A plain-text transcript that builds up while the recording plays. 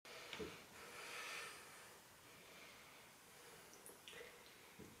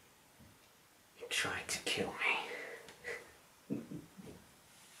tried to kill me.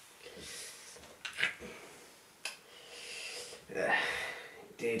 It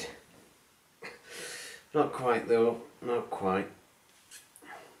did. Not quite though, not quite.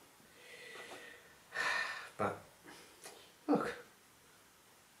 But look.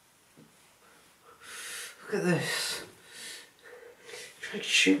 Look at this. He tried to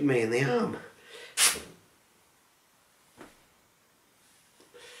shoot me in the arm.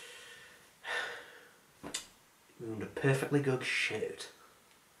 Ruined a perfectly good shirt.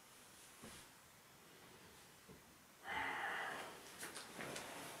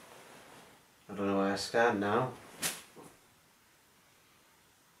 I don't know where I stand now.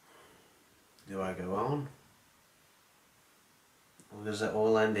 Do I go on? Or does it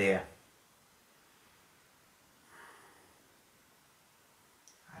all end here?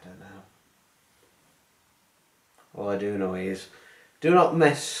 I don't know. All I do know is, do not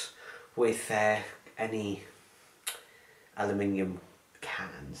mess with any aluminium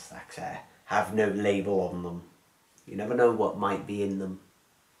cans that have no label on them. You never know what might be in them.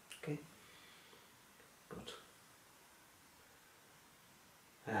 Okay? But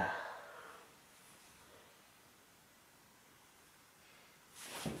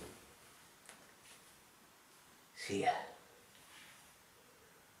see ya.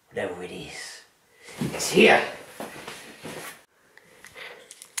 Whatever it is, it's here.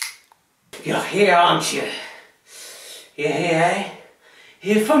 You're here, aren't you? You're here, eh?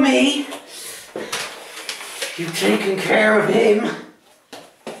 Here for me. You've taken care of him.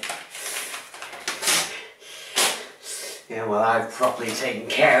 Yeah, well, I've properly taken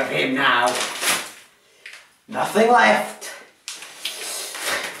care of him now. Nothing left.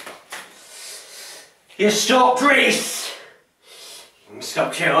 You stopped Reese. You can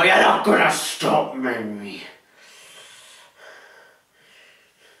stop you. You're not gonna stop me.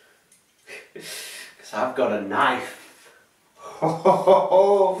 Because I've got a knife.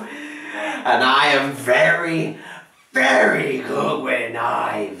 And I am very, very good with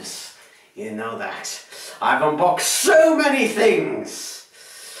knives. You know that. I've unboxed so many things.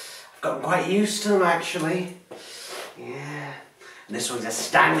 I've gotten quite used to them actually. Yeah. And this one's a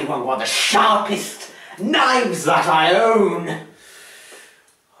Stanley one of the sharpest knives that I own.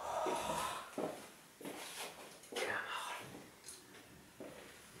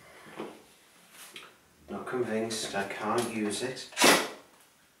 Not convinced I can't use it.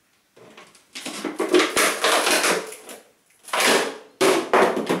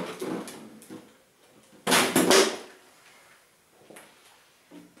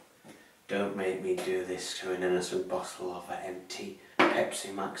 Don't make me do this to an innocent bottle of an empty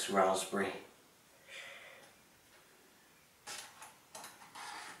Pepsi Max raspberry.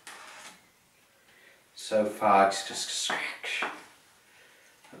 So far it's just a scratch.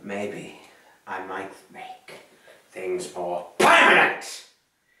 But maybe I might make things more permanent.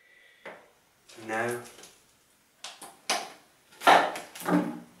 No.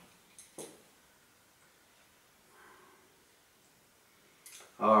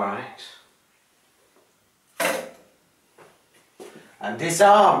 Alright. I'm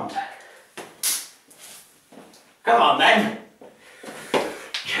disarmed. Come on then.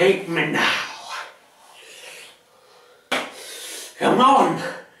 Take me now. Come on.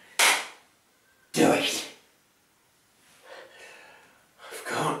 Do it. I've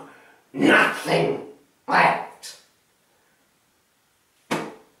got nothing left. Why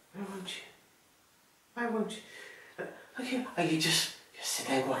won't you? Why won't you? Are you just sit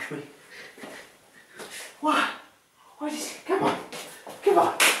there and watch me? What? What is it? Come on. Come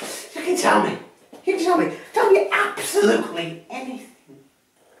on. You can tell me. You can tell me. Tell me absolutely anything.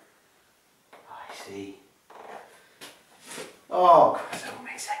 Oh, I see. Oh, God, that all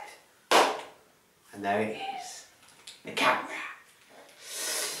makes sense. And there it is. The camera.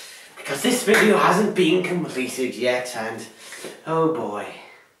 Because this video hasn't been completed yet and oh boy.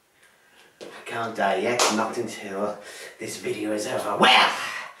 I can't die yet, not until this video is over. Well,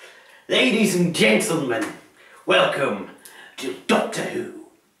 ladies and gentlemen, welcome to Doctor Who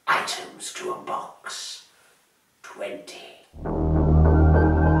Items to Unbox 20.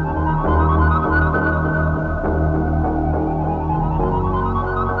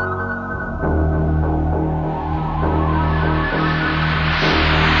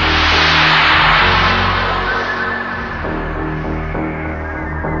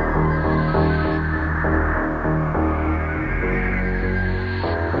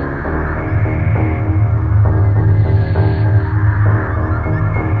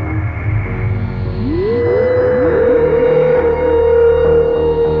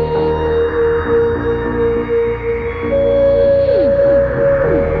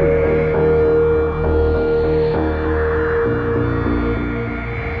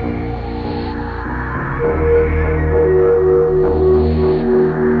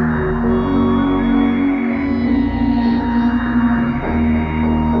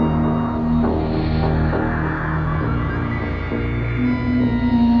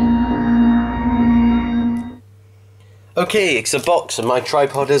 Okay, it's a box and my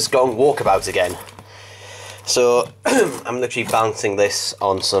tripod has gone walkabout again. So I'm literally bouncing this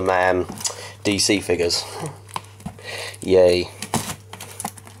on some DC figures. Yay.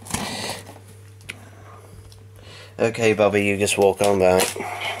 Okay, Bobby, you just walk on back.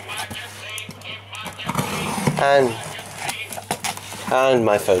 And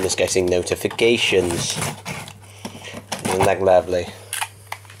my phone is getting notifications. Isn't that lovely?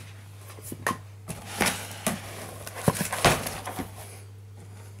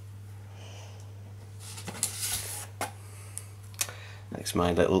 That's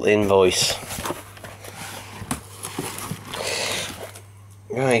my little invoice.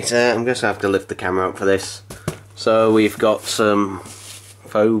 Right, I'm just going to have to lift the camera up for this. So we've got some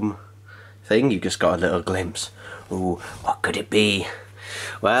foam thing. You just got a little glimpse. Ooh, what could it be?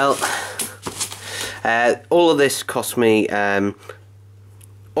 Well, all of this cost me,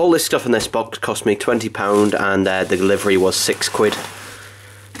 all this stuff in this box cost me £20 and the delivery was £6.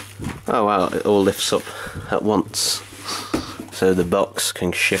 Oh wow, it all lifts up at once. So the box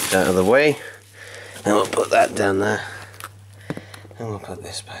can shift out of the way. And we'll put that down there. And we'll put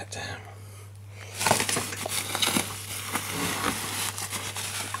this back down.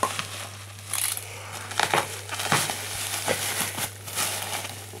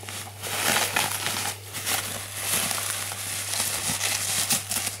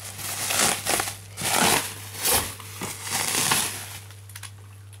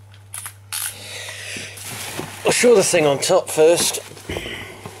 I'll show the thing on top first.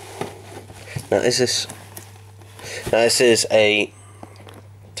 Now this is a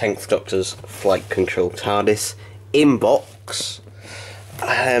 10th Doctor's Flight Control TARDIS Unbox.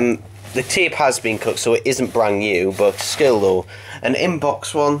 The tape has been cut, so it isn't brand new, but still though, an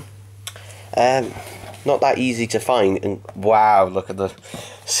Unbox one, not that easy to find. And wow, look at the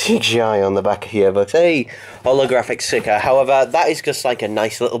CGI on the back here, but hey, holographic sticker. However, that is just like a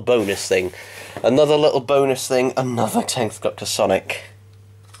nice little bonus thing. Another little bonus thing, another 10th Doctor Sonic.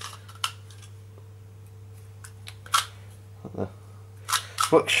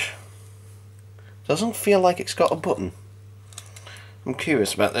 Which doesn't feel like it's got a button. I'm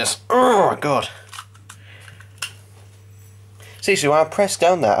curious about this. Oh god. Seriously, when I press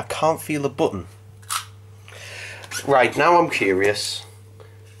down there, I can't feel a button. Right, now I'm curious.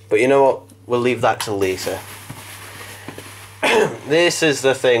 But you know what? We'll leave that till later. This is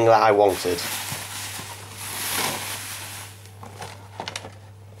the thing that I wanted.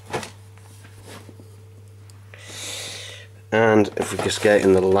 And if we just get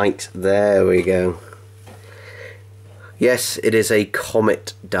in the light, there we go. Yes, it is a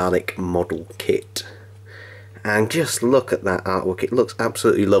Comet Dalek model kit. And just look at that artwork, it looks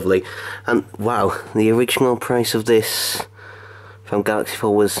absolutely lovely. And wow, the original price of this from Galaxy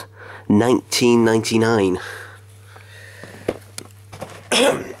 4 was $19.99.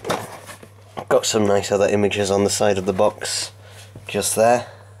 Got some nice other images on the side of the box, just there.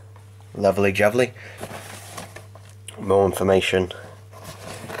 Lovely jubbly. More information.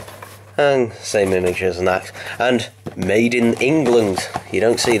 And same images and that. And made in England. You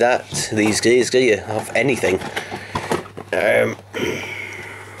don't see that these days, do you? Of anything. Can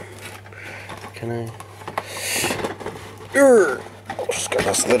I? Just get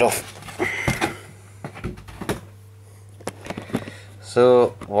this lid off.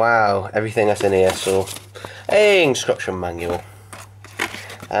 So, wow, everything that's in here. So, a instruction manual.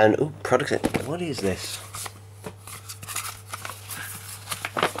 And, ooh, product. What is this?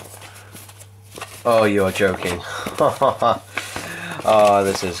 Oh, you're joking. Oh,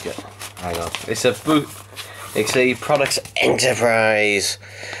 this is good. Hang on. It's a book. It's a Products Enterprise.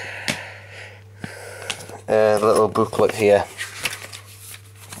 Little booklet here.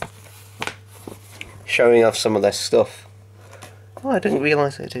 Showing off some of their stuff. Oh, I didn't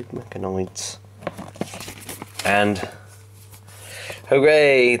realise they did mechanoids. And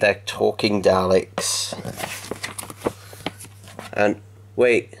hooray, they're talking Daleks. And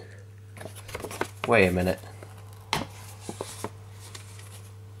wait a minute.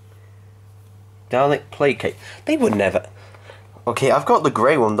 Dalek placate. They would never. Okay, I've got the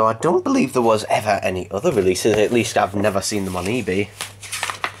grey one though. I don't believe there was ever any other releases. At least I've never seen them on eBay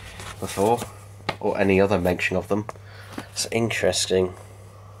before, or any other mention of them. It's interesting.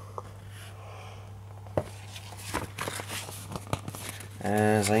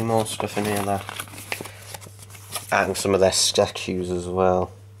 There's any more stuff in here there. And some of their statues as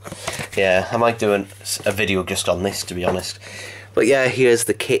well. Yeah, I might do a video just on this, to be honest. But yeah, here's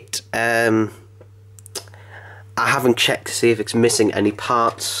the kit. I haven't checked to see if it's missing any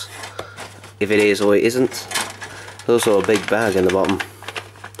parts, if it is or it isn't. There's also a big bag in the bottom,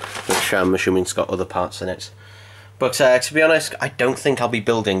 which I'm assuming's got other parts in it. But to be honest, I don't think I'll be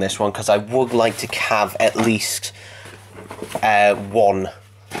building this one because I would like to have at least one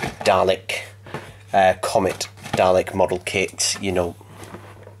Dalek, Comet Dalek model kit, you know,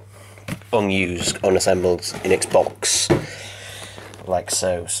 unused, unassembled in its box, like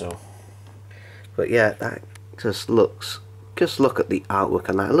so. But yeah, that just looks. Just look at the artwork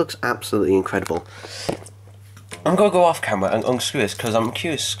on that. It looks absolutely incredible. I'm going to go off camera and unscrew this because I'm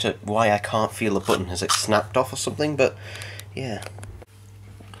curious to why I can't feel the button. Has it snapped off or something? But yeah.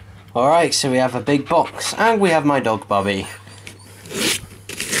 Alright, so we have a big box and we have my dog Bobby.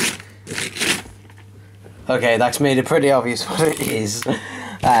 Okay, that's made it pretty obvious what it is.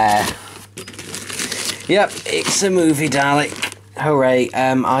 Yep, it's a movie Dalek. Hooray.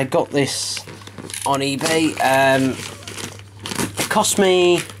 I got this on eBay. It cost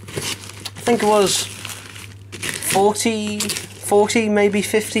me, I think it was 40 maybe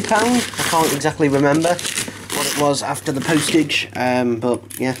 £50. I can't exactly remember what it was after the postage, but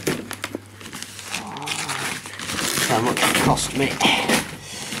yeah, that's how much it cost me,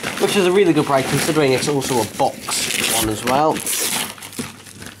 which is a really good price considering it's also a box one as well,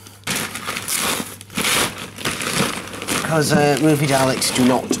 because movie Daleks do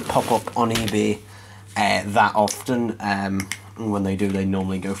not pop up on eBay that often. When they do, they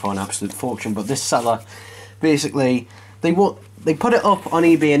normally go for an absolute fortune, but this seller, basically, they put it up on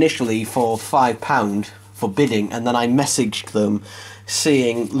eBay initially for £5 for bidding, and then I messaged them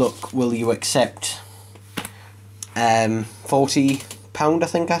saying, look, will you accept £40, I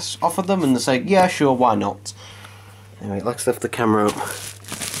think I offered them, and they said, yeah, sure, why not? Anyway, let's lift the camera up.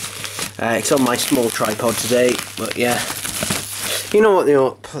 It's on my small tripod today, but yeah, you know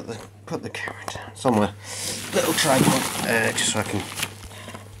what, put the camera down somewhere. Little tripod, just so I can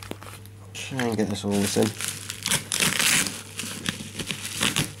try and get this all this in.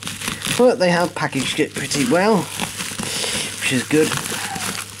 But they have packaged it pretty well, which is good.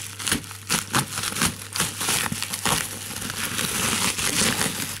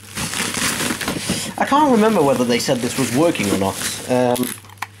 I can't remember whether they said this was working or not.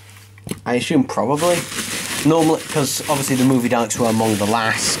 I assume probably. Normally, because obviously the movie Daleks were among the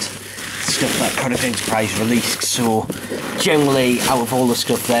last stuff that Product Enterprise released, so generally out of all the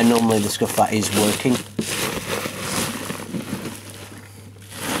stuff there, normally the stuff that is working.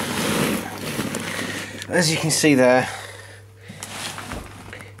 As you can see there,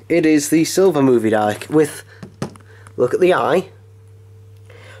 it is the silver movie Dalek with, look at the eye.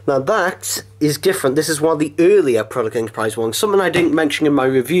 Now that is different. This is one of the earlier Product Enterprise ones. Something I didn't mention in my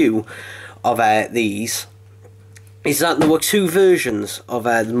review of these is that there were two versions of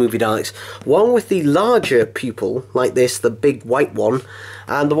the movie Daleks. One with the larger pupil, like this, the big white one,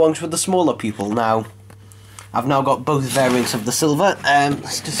 and the ones with the smaller pupil. Now, I've now got both variants of the silver.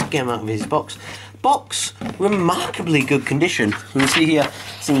 Let's just get them out of his box. Box, remarkably good condition. You can see here,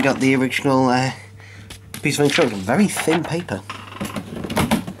 so you got the original piece of insurance, very thin paper.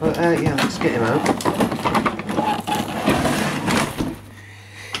 But yeah, let's get him out.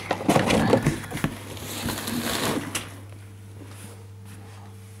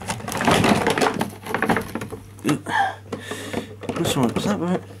 This one, is that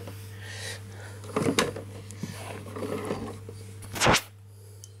right?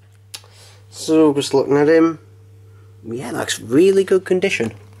 So, just looking at him, yeah, that's really good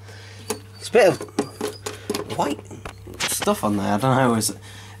condition. It's a bit of white stuff on there, I don't know, is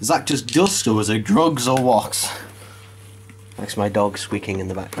that just dust or is it drugs or what? That's my dog squeaking in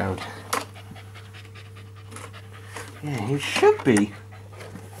the background. Yeah, he should be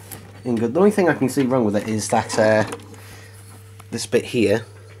in good. The only thing I can see wrong with it is that this bit here,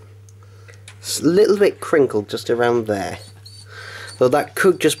 it's a little bit crinkled just around there. So that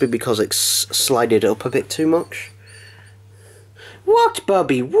could just be because it's slided up a bit too much. What,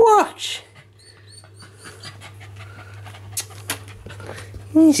 Bobby? What?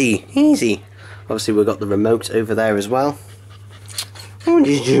 Easy, easy. Obviously we've got the remote over there as well. What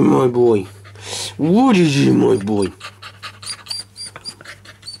did you, my boy? What did you, my boy?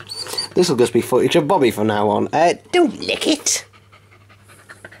 This will just be footage of Bobby from now on. Don't lick it.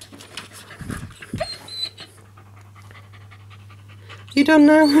 You don't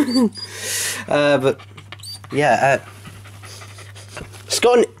know? But yeah, it's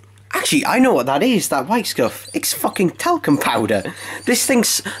got an, actually I know what that is, that white stuff. It's fucking talcum powder. This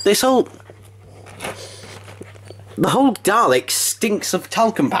thing's, the whole Dalek stinks of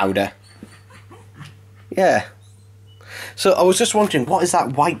talcum powder. Yeah. So I was just wondering, what is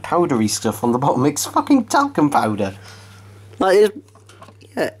that white powdery stuff on the bottom? It's fucking talcum powder. Like,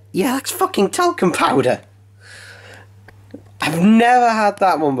 yeah, that's fucking talcum powder. I've never had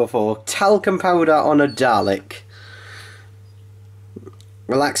that one before. Talcum powder on a Dalek.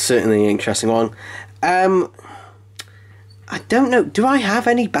 Well, that's certainly an interesting one. I don't know. Do I have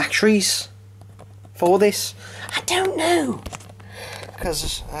any batteries for this? I don't know.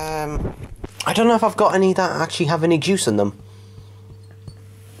 Because, I don't know if I've got any that actually have any juice in them.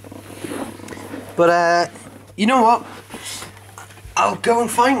 But, you know what? I'll go and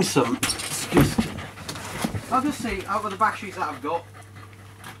find some. I'll just see out of the batteries that I've got.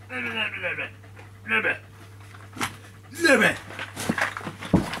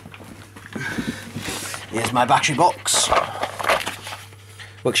 Here's my battery box,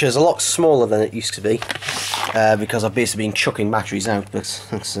 which is a lot smaller than it used to be, because I've basically been chucking batteries out. But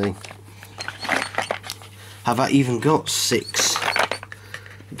let's see, have I even got 6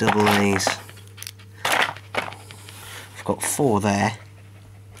 double A's? I've got 4 there.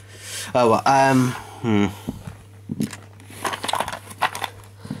 Oh well,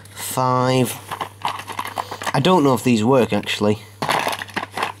 5. I don't know if these work actually.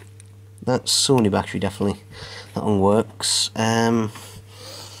 That's Sony battery, definitely. That one works. Right.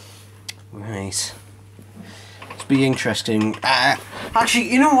 It's be interesting.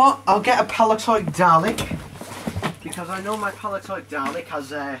 Actually, you know what? I'll get a Palatoid Dalek, because I know my Palatoid Dalek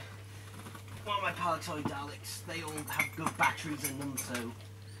has well, my Palatoid Daleks, they all have good batteries in them, so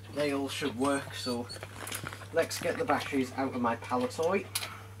they all should work. So let's get the batteries out of my Palatoid.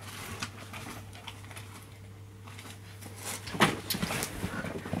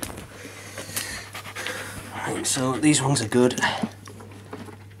 Right, so these ones are good.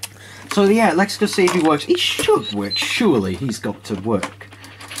 So yeah, let's just see if he works. He should work, surely. He's got to work.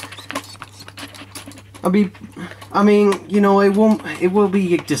 I mean, you know, it will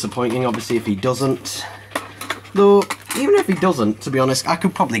be disappointing, obviously, if he doesn't. Though, even if he doesn't, to be honest, I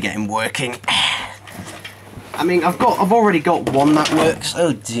could probably get him working. I mean, I've already got one that works.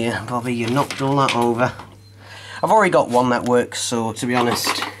 Oh dear, Bobby, you knocked all that over. I've already got one that works, so to be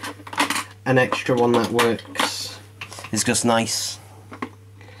honest, an extra one that works is just nice.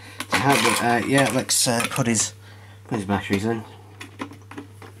 Yeah, let's put his batteries in.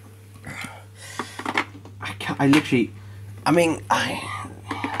 I literally, I mean,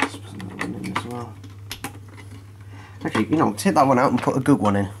 let's put another one in as well. Actually, you know, take that one out and put a good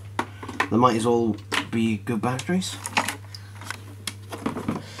one in. There might as well be good batteries.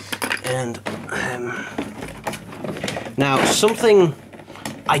 And now something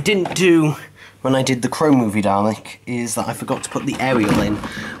I didn't do when I did the Crow movie Dalek is that I forgot to put the aerial in.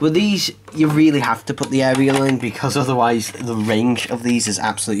 With these, you really have to put the aerial in, because otherwise the range of these is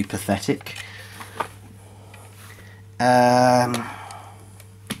absolutely pathetic. I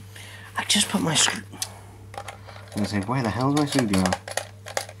just put my I was going to say, where the hell is my studio?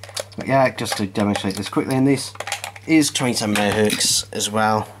 But yeah, just to demonstrate this quickly, and this is 27 MHz as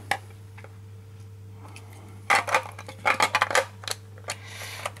well.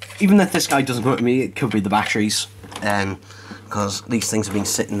 Even if this guy doesn't work with me, it could be the batteries, because these things have been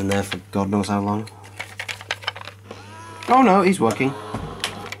sitting in there for God knows how long. Oh no, he's working.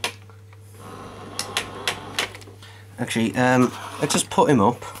 Actually, let's just put him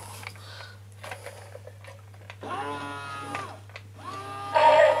up.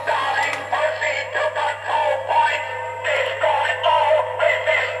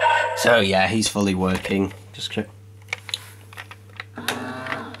 So yeah, he's fully working. Just check.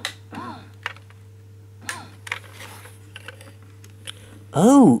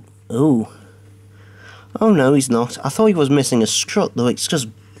 Oh no, he's not. I thought he was missing a strut, though. It's just,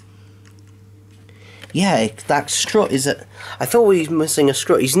 yeah, that strut is a. I thought he was missing a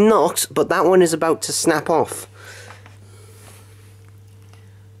strut. He's not, but that one is about to snap off.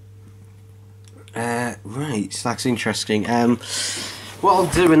 Right, so that's interesting. What I'll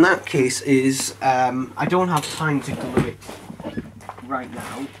do in that case is, I don't have time to glue it right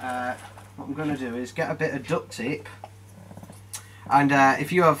now. What I'm going to do is get a bit of duct tape, and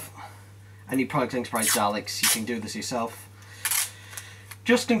if you have any Product Enterprise Daleks, you can do this yourself.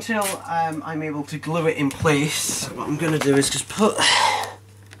 Just until I'm able to glue it in place, what I'm going to do is just put a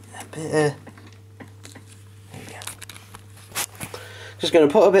bit of... There you go. Just going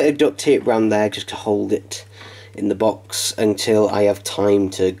to put a bit of duct tape around there just to hold it in the box until I have time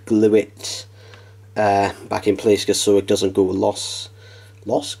to glue it back in place, just so it doesn't go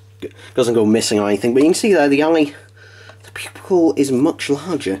doesn't go missing or anything. But you can see there the pupil is much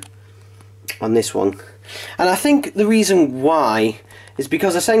larger on this one, and I think the reason why is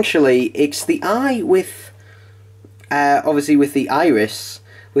because essentially it's the eye with obviously with the iris,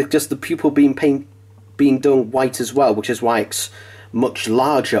 with just the pupil being done white as well, which is why it's much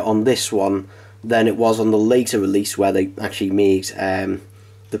larger on this one than it was on the later release where they actually made the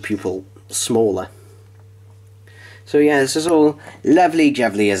pupil smaller. So yeah, this is all lovely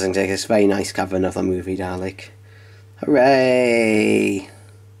jubbly, isn't it? It's a very nice cover of the movie Dalek. Hooray!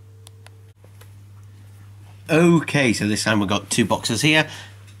 Okay, so this time we've got 2 boxes here.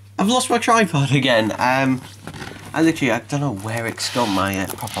 I've lost my tripod again. I don't know where it's gone, my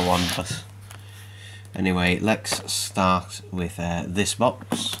proper one, but anyway, let's start with this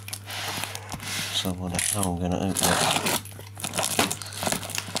box. So I wonder how I'm going to open it.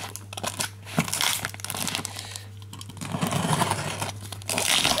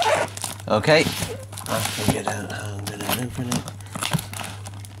 Okay, I figured out how I'm going to open it.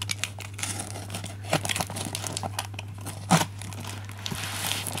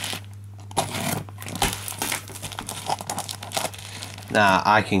 Now,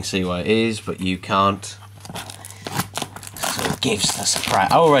 I can see what it is, but you can't. So it gives the surprise.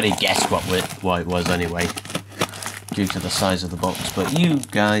 I already guessed what it was anyway, due to the size of the box, but you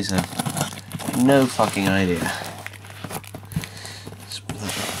guys have no fucking idea. Let's put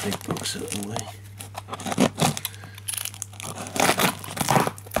that big box out of the way.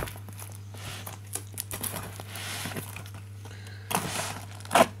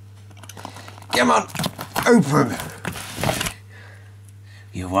 Come on, open!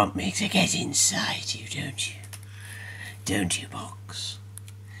 You want me to get inside you, don't you? Don't you, box?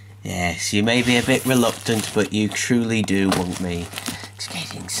 Yes, you may be a bit reluctant, but you truly do want me to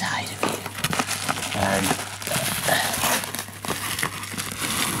get inside of you. And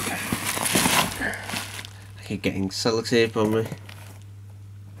I keep getting sellotape on me.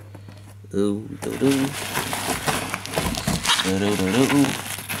 Ooh, doo doo. Doo doo doo doo.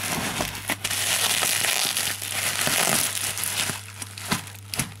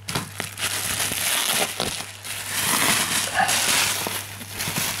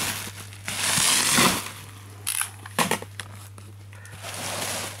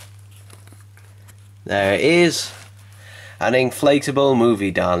 There it is, an inflatable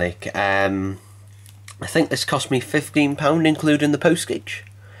movie Dalek. I think this cost me £15 including the postage.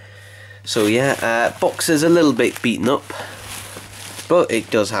 So yeah, box is a little bit beaten up, but it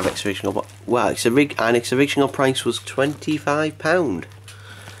does have its original. Well, its original price was £25.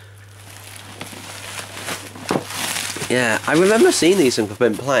 Yeah, I remember seeing these in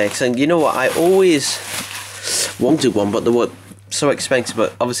Plex, and you know what? I always wanted one, but they were so expensive.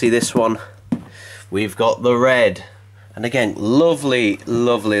 But obviously, this one. We've got the red, and again, lovely,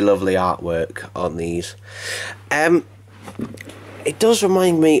 lovely, lovely artwork on these. It does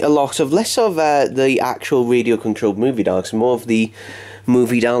remind me a lot of less of the actual radio-controlled movie Daleks, more of the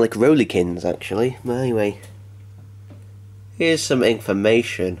movie Dalek Rollikins, actually. But anyway, here's some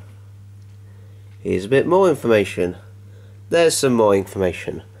information. Here's a bit more information. There's some more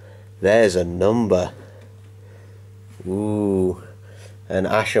information. There's a number. Ooh. And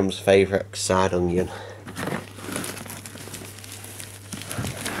Asham's favourite sad onion.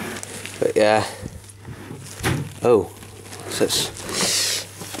 But yeah. Oh, what's this?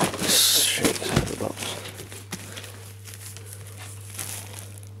 Straight out of the box.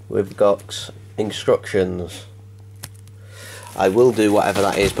 We've got instructions. I will do whatever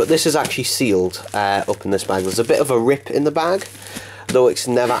that is, but this is actually sealed up in this bag. There's a bit of a rip in the bag, though it's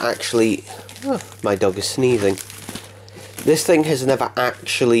never actually... Oh, my dog is sneezing. This thing has never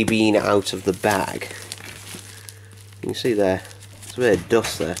actually been out of the bag. You can see there, there's a bit of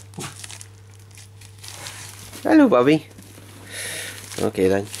dust there. Hello, Bobby. Okay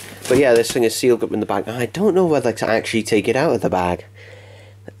then. But yeah, this thing is sealed up in the bag. I don't know whether to actually take it out of the bag,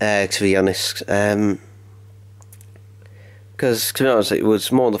 to be honest. Because, to be honest, it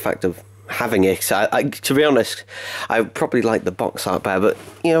was more the fact of having it. To be honest, I probably like the box art better, but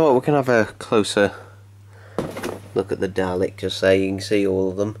you know what, we can have a closer look at the Dalek just so you can see all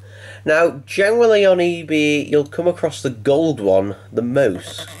of them. Now, generally on eBay, you'll come across the gold one the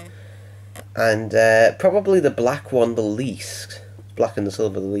most, and probably the black one the least. Black and the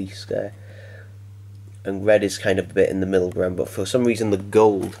silver the least, and red is kind of a bit in the middle ground, but for some reason the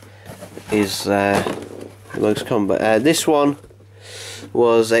gold is the most common. But this one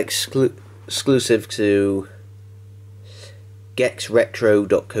was exclusive to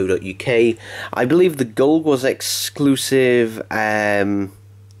gexretro.co.uk. I believe the gold was exclusive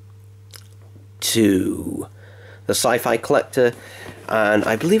to the Sci-Fi Collector, and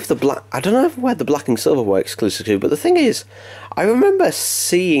I believe the black... I don't know where the black and silver were exclusive to, but the thing is, I remember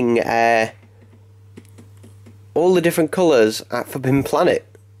seeing all the different colours at Forbidden Planet,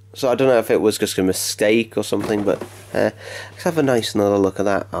 so I don't know if it was just a mistake or something, but let's have a nice another look at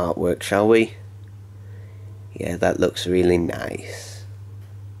that artwork, shall we? Yeah, that looks really nice.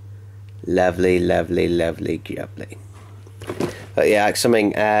 Lovely, lovely, lovely, lovely. But yeah,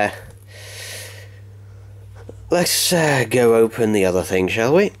 something let's go open the other thing,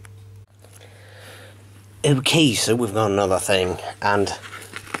 shall we? Okay, so we've got another thing, and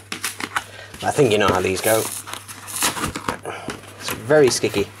I think you know how these go. It's very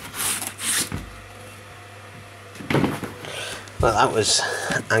sticky. Well, that was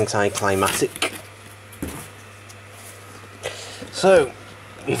anticlimactic. So,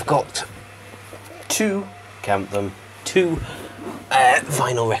 we've got two vinyl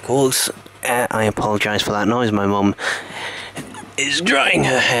records. I apologise for that noise, my mum is drying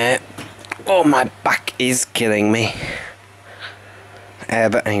her hair. Oh, my back is killing me.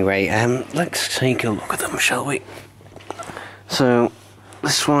 But anyway, let's take a look at them, shall we? So,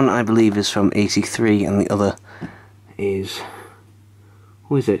 this one I believe is from 83 and the other is...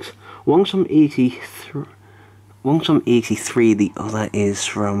 what is it? One's from 83, the other is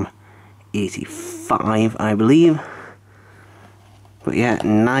from 85, I believe. But yeah,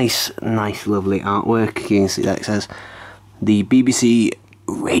 nice, lovely artwork. You can see that it says the BBC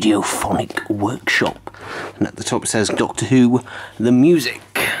Radiophonic Workshop, and at the top it says Doctor Who, the music.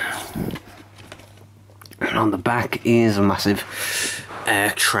 And on the back is a massive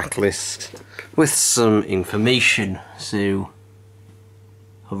track list with some information. So,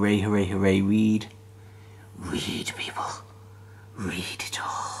 hooray, hooray, hooray, read, people, read it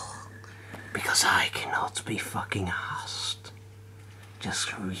all, because I cannot be fucking arsed.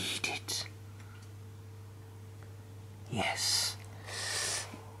 Just read it. Yes.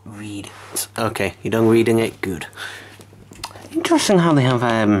 Read it. Okay, you're done reading it? Good. Interesting how they have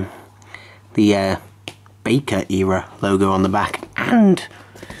the Baker era logo on the back, and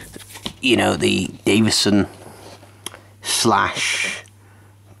you know, the Davison slash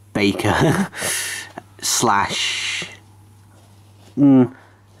Baker slash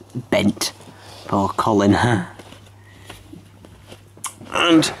Bent for Colin.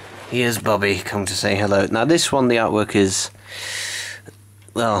 And here's Bobby come to say hello. Now this one, the artwork is,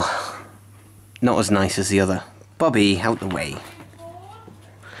 well, not as nice as the other. Bobby, out the way.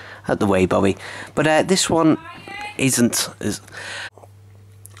 Out the way, Bobby. But this one isn't as...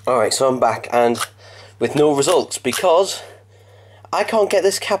 Alright, so I'm back, and with no results, because I can't get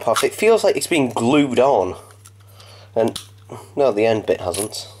this cap off. It feels like it's been glued on. And, no, the end bit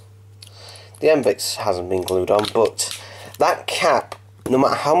hasn't. The end bit hasn't been glued on, but that cap, no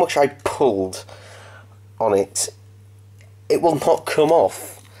matter how much I pulled on it, it will not come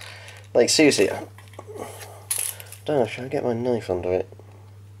off. Like, seriously, I don't know, should I get my knife under it?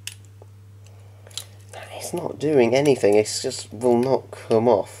 It's not doing anything, it just will not come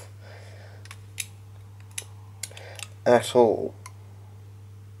off. At all.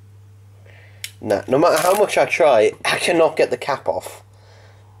 Nah, no matter how much I try, I cannot get the cap off.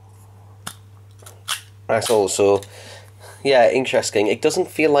 At all, so... yeah, interesting. It doesn't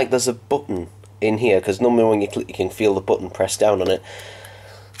feel like there's a button in here, because normally when you click you can feel the button pressed down on it.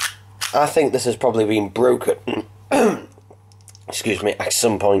 I think this has probably been broken, excuse me, at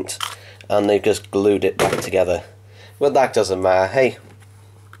some point, and they've just glued it back together. But that doesn't matter, hey.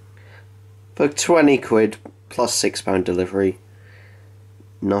 For 20 quid plus £6 delivery,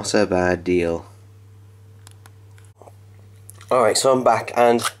 not a bad deal. Alright, so I'm back,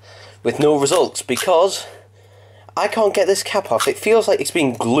 and with no results, because I can't get this cap off. It feels like it's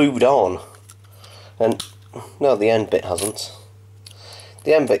been glued on. And, no, the end bit hasn't.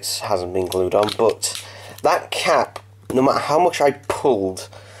 The end bit hasn't been glued on, but that cap, no matter how much I pulled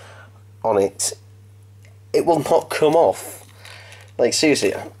on it, it will not come off. Like,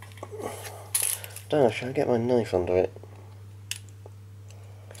 seriously, I don't know, should I get my knife under it?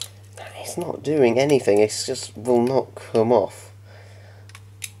 It's not doing anything, it just will not come off.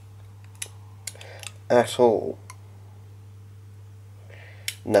 At all.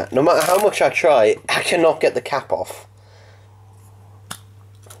 Nah, no matter how much I try, I cannot get the cap off.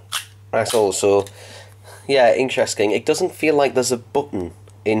 That's all, so... yeah, interesting. It doesn't feel like there's a button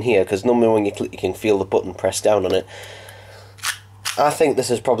in here, because normally when you click you can feel the button pressed down on it. I think this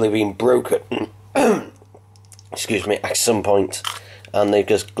has probably been broken, excuse me, at some point, and they've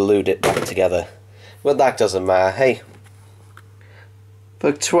just glued it back together. But that doesn't matter, hey.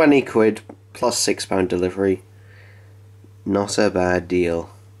 For 20 quid plus £6 delivery, not a bad deal.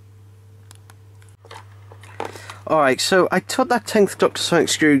 Alright, so I took that 10th Dr. Sonic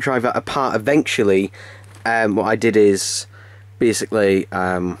screwdriver apart eventually. What I did is, basically,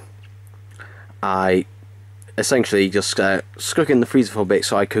 I essentially just stuck in the freezer for a bit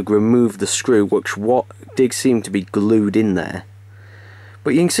so I could remove the screw, which did seem to be glued in there.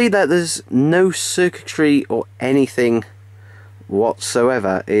 But you can see that there's no circuitry or anything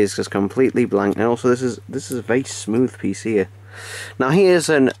whatsoever. It is just completely blank, and also this is a very smooth piece here. Now here's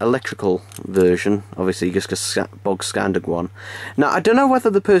an electrical version, obviously just a bog standard one. Now I don't know whether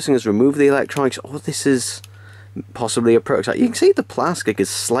the person has removed the electronics or this is possibly a prototype. You can see the plastic is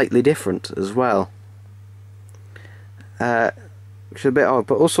slightly different as well. Which is a bit odd,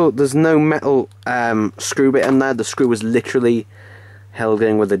 but also there's no metal screw bit in there. The screw was literally held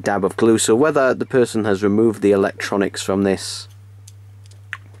in with a dab of glue, so whether the person has removed the electronics from this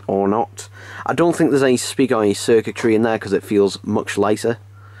or not. I don't think there's any speaker or any circuitry in there because it feels much lighter.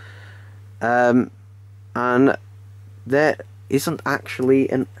 And there isn't actually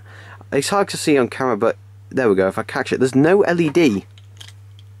an... It's hard to see on camera, but there we go, if I catch it. There's no LED.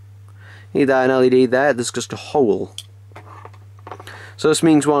 Either an LED there, there's just a hole. So this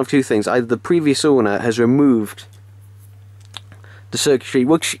means one of two things. Either the previous owner has removed the circuitry,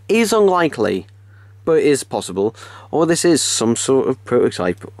 which is unlikely, but it is possible, or this is some sort of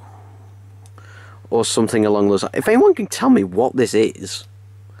prototype or something along those lines. If anyone can tell me what this is,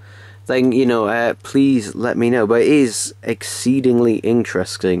 then, you know, please let me know. But it is exceedingly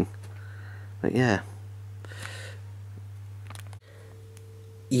interesting. But yeah.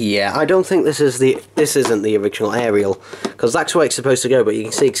 Yeah, I don't think this isn't the original aerial, because that's where it's supposed to go, but you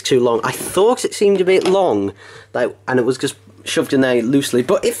can see it's too long. I thought it seemed a bit long, like, and it was just shoved in there loosely,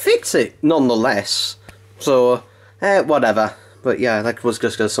 but it fits it nonetheless. So, whatever. But yeah, that was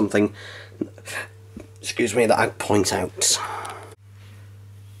just something, excuse me, that I'd point out.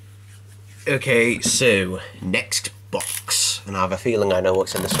 Okay, so, next box. And I have a feeling I know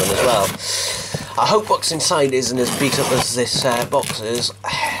what's in this one as well. I hope what's inside isn't as beat up as this box is.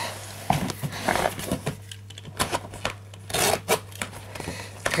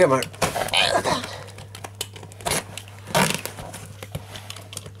 Come on.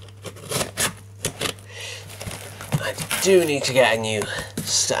 I do need to get a new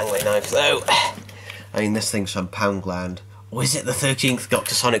Stanley knife though. I mean, this thing's from Poundland. Or is it the 13th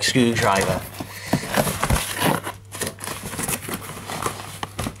Dr. Sonic screwdriver?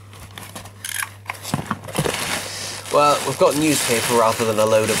 Well, we've got newspaper rather than a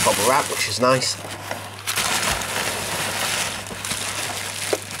load of bubble wrap, which is nice.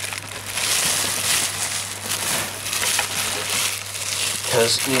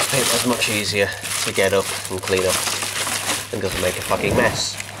 Because newspaper is much easier to get up and clean up and doesn't make a fucking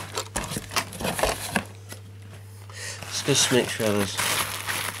mess. Let's just make sure there's...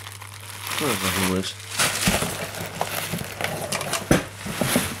 wherever he was.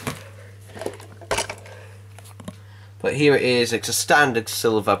 But here it is, it's a standard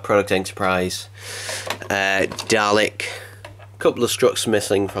silver Product Enterprise Dalek. Couple of struts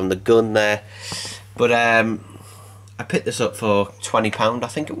missing from the gun there. But I picked this up for £20, I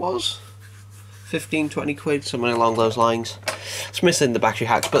think it was. 15, 20 quid, something along those lines. It's missing the battery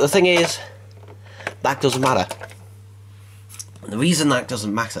hacks, but the thing is, that doesn't matter. The reason that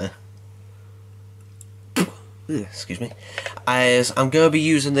doesn't matter, excuse me, is I'm going to be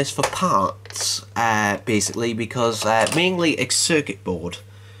using this for parts, basically, because mainly it's circuit board.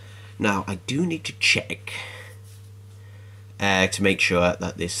 Now, I do need to check to make sure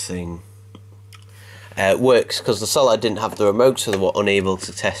that this thing works, because the seller didn't have the remote, so they were unable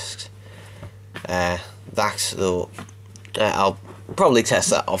to test that, so I'll probably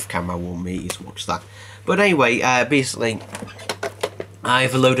test that off camera, I won't need to watch that. But anyway, basically, I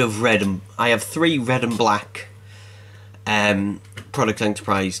have a load of I have 3 red and black Product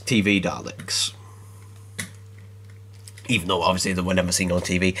Enterprise TV Daleks, even though obviously they were never seen on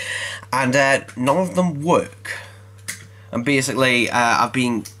TV, and none of them work. And basically I've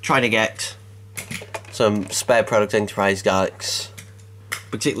been trying to get some spare Product Enterprise Daleks,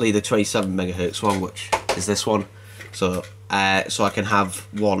 particularly the 27MHz one, which is this one, so so I can have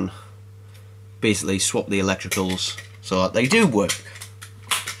one, basically swap the electricals so that they do work.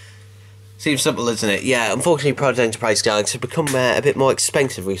 Seems simple, isn't it? Yeah, unfortunately Product Enterprise Daleks have become a bit more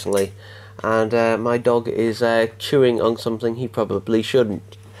expensive recently, and my dog is chewing on something he probably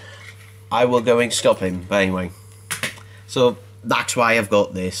shouldn't. I will go and stop him, but anyway. So that's why I've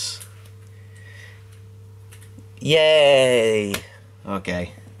got this. Yay!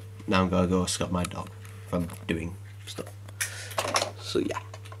 Okay, now I'm gonna go stop my dog from doing stuff. So yeah.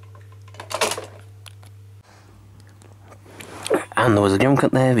 And there was a jump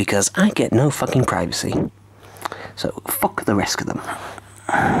cut there because I get no fucking privacy. So fuck the rest of them.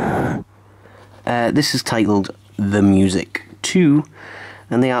 This is titled The Music 2,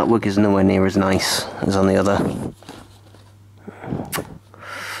 and the artwork is nowhere near as nice as on the other.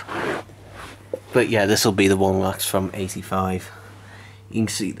 But yeah, this will be the one that's from '85. You can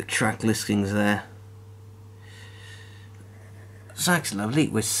see the track listings there. So that's lovely,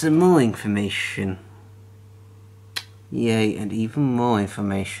 with some more information. Yay, and even more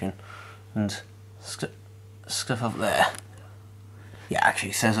information. And stuff up there. Yeah, actually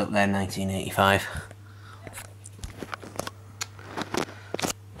it says up there 1985.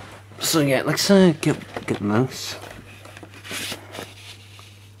 So yeah, let's get the mouse.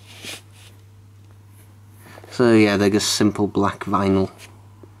 So yeah, they're just simple black vinyl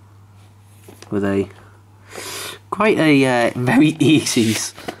with a quite a very easy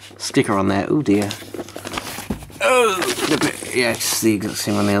sticker on there. Oh dear. Oh, yeah, it's the exact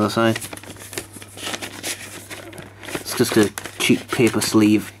same on the other side. It's just a cheap paper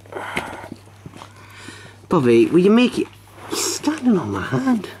sleeve. Bobby, will you make it? You're standing on my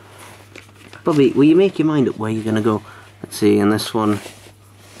hand. Bobby, will you make your mind up where you're gonna go? Let's see, and this one.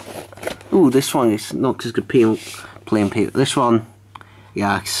 Ooh, this one is not just good plain paper. This one,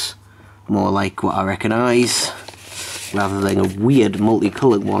 yeah, it's more like what I recognise, rather than a weird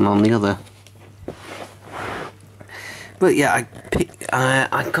multicoloured one on the other. But yeah,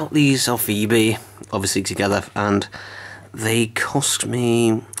 I got these off eBay, obviously together, and they cost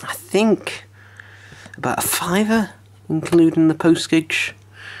me, I think, about a £5, including the postage.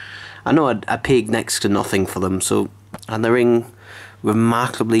 I know I paid next to nothing for them, so, and they're in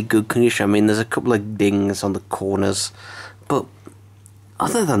remarkably good condition. I mean, there's a couple of dings on the corners, but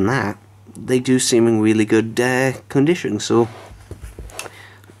other than that, they do seem in really good condition, so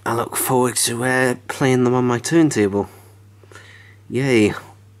I look forward to playing them on my turntable. Yay.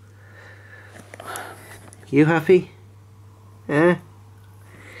 You happy? Yeah?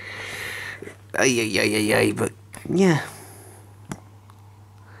 Yay, but yeah.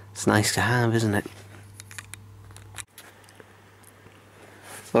 It's nice to have, isn't it?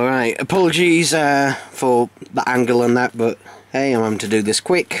 Alright, apologies for the angle and that, but hey, I'm having to do this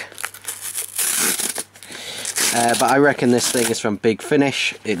quick. But I reckon this thing is from Big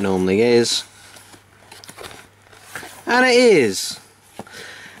Finish. It normally is. And it is!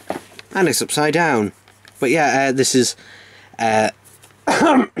 And it's upside down. But yeah, this is the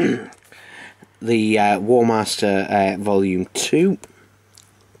War Master Volume 2.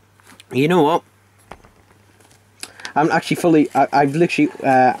 You know what? I'm actually fully... I've literally...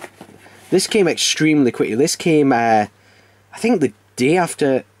 this came extremely quickly. This came, I think, the day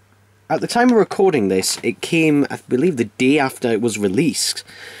after... At the time of recording this, it came, I believe, the day after it was released.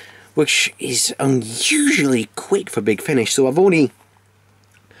 Which is unusually quick for Big Finish. So I've only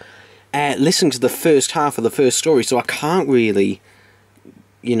listened to the first half of the first story, so I can't really,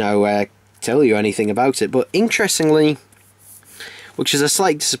 you know, tell you anything about it. But interestingly, which is a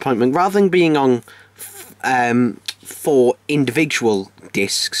slight disappointment, rather than being on 4 individual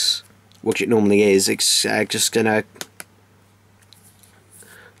discs, which it normally is, it's just gonna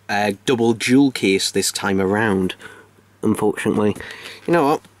double jewel case this time around, unfortunately. You know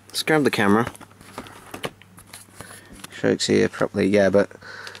what? Let's grab the camera. Show it to you properly, yeah, but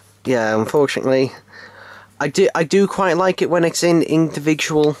yeah, unfortunately, I do quite like it when it's in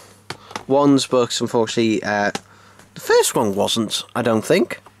individual ones, but unfortunately, the first one wasn't, I don't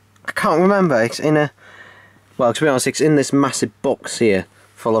think. I can't remember. It's in a, well, to be honest, it's in this massive box here,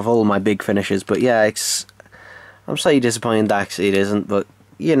 full of all my Big Finishes, but yeah, it's, I'm slightly disappointed that it isn't, but,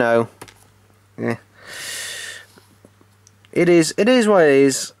 you know, yeah. It is what it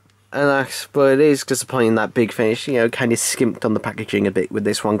is. But it is disappointing that Big Finish, you know, kind of skimped on the packaging a bit with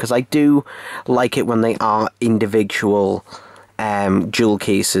this one, because I do like it when they are individual jewel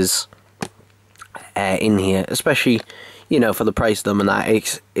cases in here, especially, you know, for the price of them and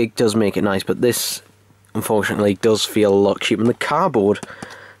that, it does make it nice, but this, unfortunately, does feel a lot cheaper, and the cardboard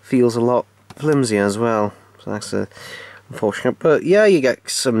feels a lot flimsier as well, so that's unfortunate, but yeah, you get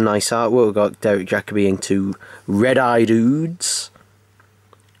some nice artwork. We've got Derek Jacobi into Red Eye Dudes.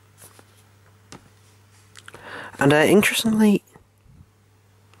 And interestingly,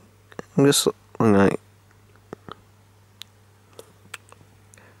 I'm just like,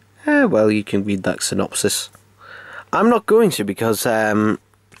 well, you can read that synopsis. I'm not going to, because I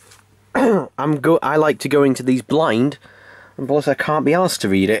like to go into these blind, and plus I can't be asked to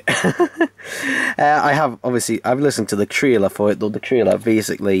read it. I've listened to the trailer for it, though the trailer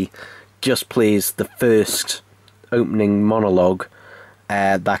basically just plays the first opening monologue.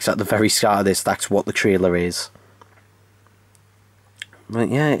 That's at the very start of this. That's what the trailer is. But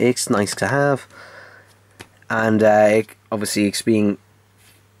yeah, it's nice to have, and obviously it's been,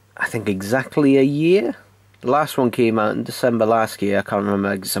 I think, exactly a year. The last one came out in December last year. I can't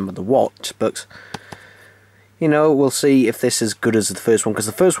remember December the what, but you know, we'll see if this is as good as the first one, because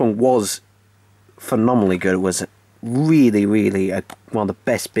the first one was phenomenally good. It was really, really one of the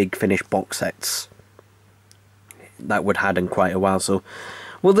best Big Finish box sets that we'd had in quite a while. So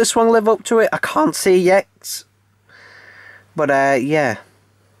will this one live up to it? I can't say yet. But yeah.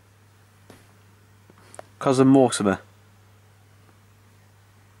 Cause of Mortimer.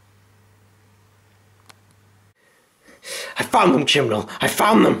 I found them, Chimnall. I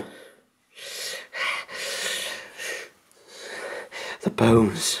found them. The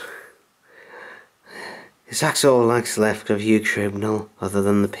bones. That's all that's left of you, criminal, other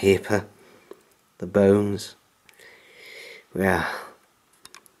than the paper. The bones. Well,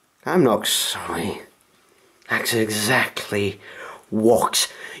 I'm not sorry. That's exactly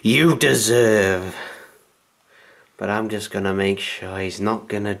what you deserve. But I'm just gonna make sure he's not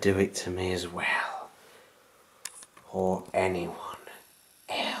gonna do it to me as well. Or anyone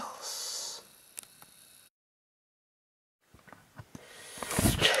else.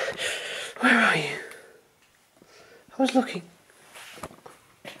 Where are you? I was looking.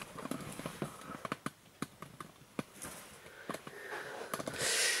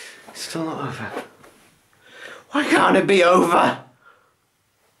 Still not over. Why can't it be over?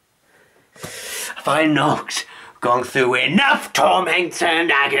 Have I not gone through enough torment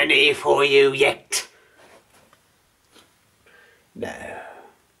and agony for you yet? No.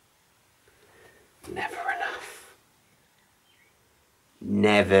 Never enough.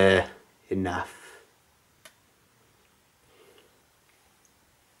 Never enough.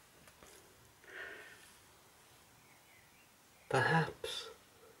 Perhaps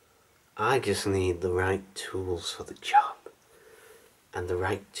I just need the right tools for the job and the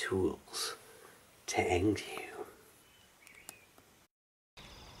right tools to end you.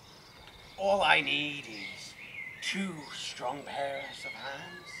 All I need is 2 strong pairs of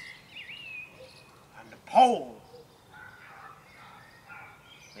hands and a pole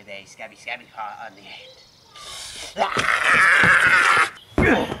with a scabby part on the end.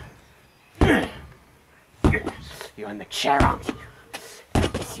 You're in the chair, aren't you?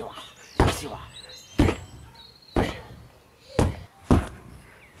 Yes, you are. Yes, you are.